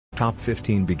Top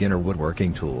 15 Beginner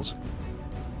Woodworking Tools.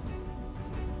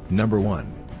 Number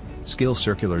 1. SKIL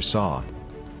Circular Saw.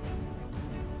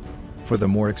 For the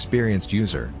more experienced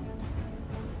user.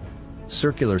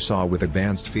 Circular saw with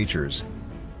advanced features.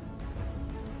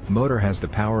 Motor has the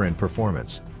power and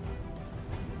performance.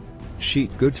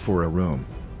 Sheet goods for a room.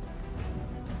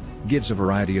 Gives a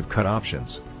variety of cut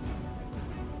options.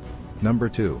 Number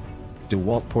 2.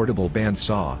 DEWALT Portable Band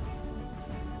Saw.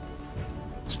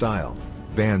 Style: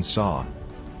 band saw.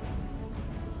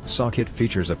 Saw kit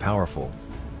features a powerful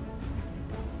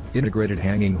integrated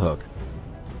hanging hook.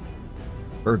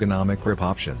 Ergonomic grip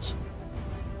options.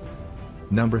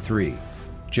 Number 3.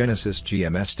 Genesis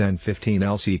GMS 1015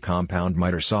 LC Compound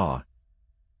Miter Saw.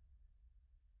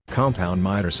 Compound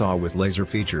miter saw with laser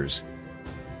features.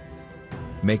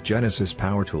 Make Genesis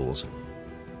power tools.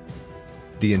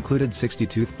 The included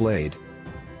 60-tooth blade.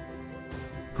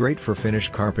 Great for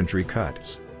finished carpentry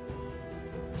cuts.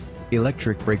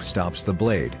 Electric brake stops the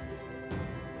blade.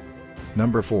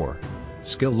 Number 4.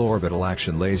 SKIL Orbital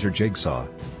Action Laser Jigsaw.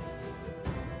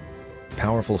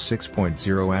 Powerful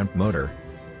 6.0 amp motor.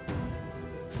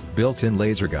 Built-in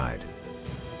laser guide.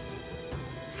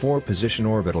 4-position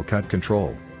orbital cut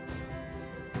control.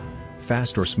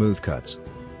 Fast or smooth cuts.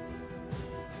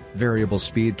 Variable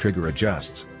speed trigger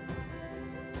adjusts.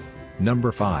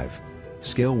 Number 5.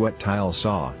 SKIL Wet Tile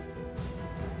Saw.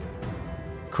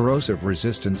 Corrosive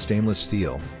resistant stainless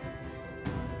steel.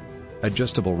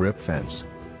 Adjustable rip fence.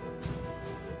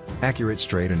 Accurate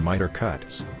straight and miter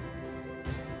cuts.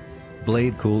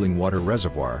 Blade cooling water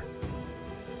reservoir.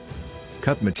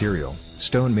 Cut material: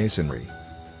 stone masonry.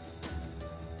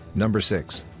 Number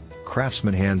 6.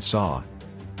 Craftsman Hand Saw.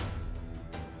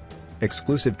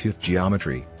 Exclusive tooth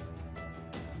geometry.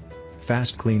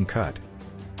 Fast clean cut.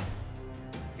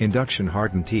 Induction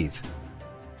hardened teeth.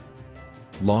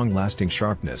 Long-lasting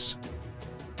sharpness.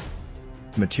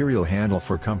 Material handle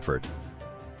for comfort.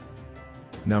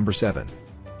 Number 7.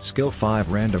 SKIL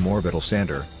 5 Random Orbital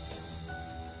Sander.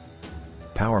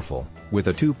 Powerful, with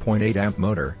a 2.8 amp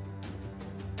motor.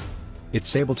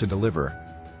 It's able to deliver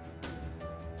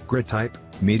grit type,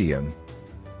 medium.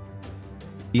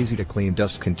 Easy to clean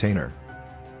dust container.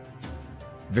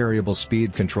 Variable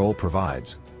speed control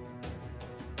provides.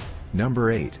 Number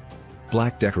 8.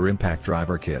 Black Decker Impact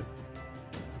Driver Kit.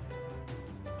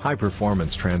 High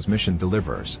performance transmission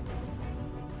delivers.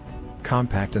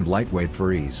 Compact and lightweight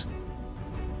for ease.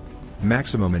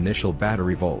 Maximum initial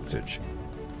battery voltage.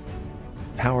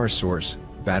 Power source: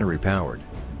 battery powered.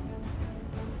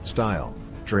 Style: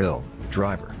 drill,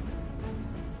 driver.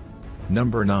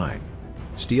 Number 9.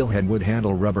 Steelhead Wood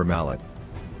Handle Rubber Mallet.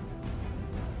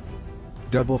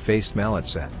 Double-faced mallet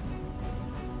set.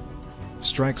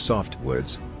 Strike soft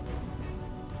woods,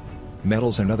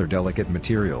 metals and other delicate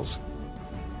materials.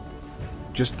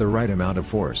 Just the right amount of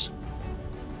force.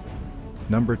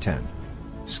 Number 10.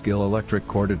 SKIL Electric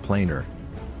Corded Planer.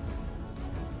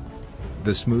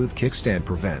 The smooth kickstand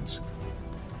prevents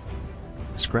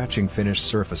scratching finished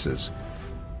surfaces.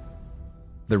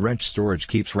 The wrench storage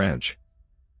keeps wrench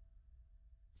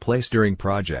placed during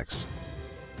projects.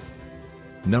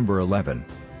 Number 11.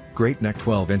 Great Neck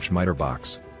 12-inch miter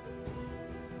box.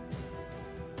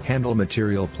 Handle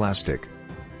material plastic.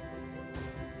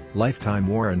 Lifetime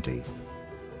warranty.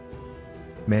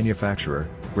 Manufacturer: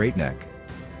 Great Neck.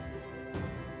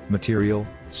 Material: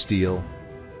 steel.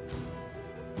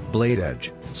 Blade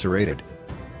edge: serrated.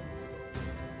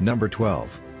 Number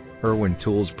 12. Irwin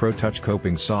Tools Pro Touch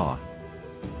Coping Saw.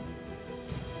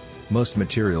 Most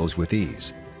materials with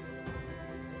ease.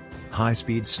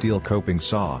 High-speed steel coping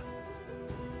saw.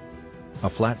 A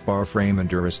flat bar frame and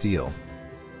Durasteel.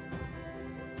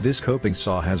 This coping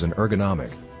saw has an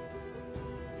ergonomic.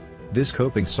 This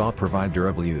coping saw provide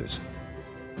durable use.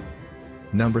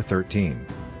 Number 13.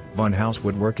 Von Haus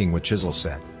Woodworking with Chisel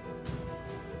Set.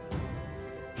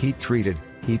 Heat treated,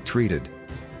 heat treated.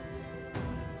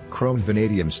 Chrome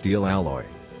vanadium steel alloy.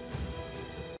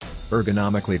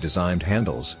 Ergonomically designed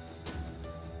handles.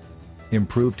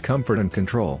 Improved comfort and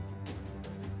control.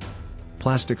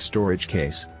 Plastic storage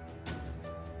case.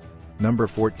 Number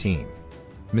 14.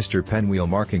 Mr. Pinwheel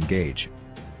Marking Gauge.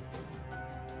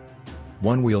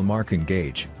 One-wheel marking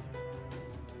gauge.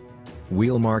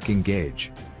 Wheel marking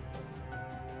gauge.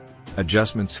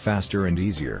 Adjustments faster and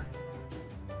easier.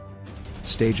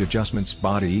 Stage adjustments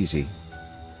body easy.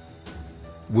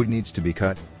 Wood needs to be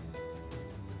cut.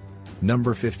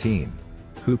 Number 15.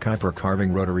 Hook Hyper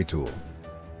Carving Rotary Tool.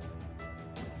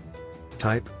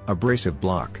 Type: abrasive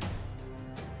block.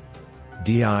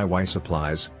 DIY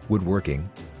supplies: woodworking.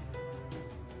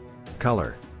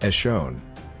 Color: as shown.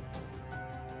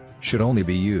 Should only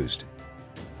be used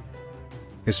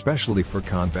especially for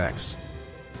convex,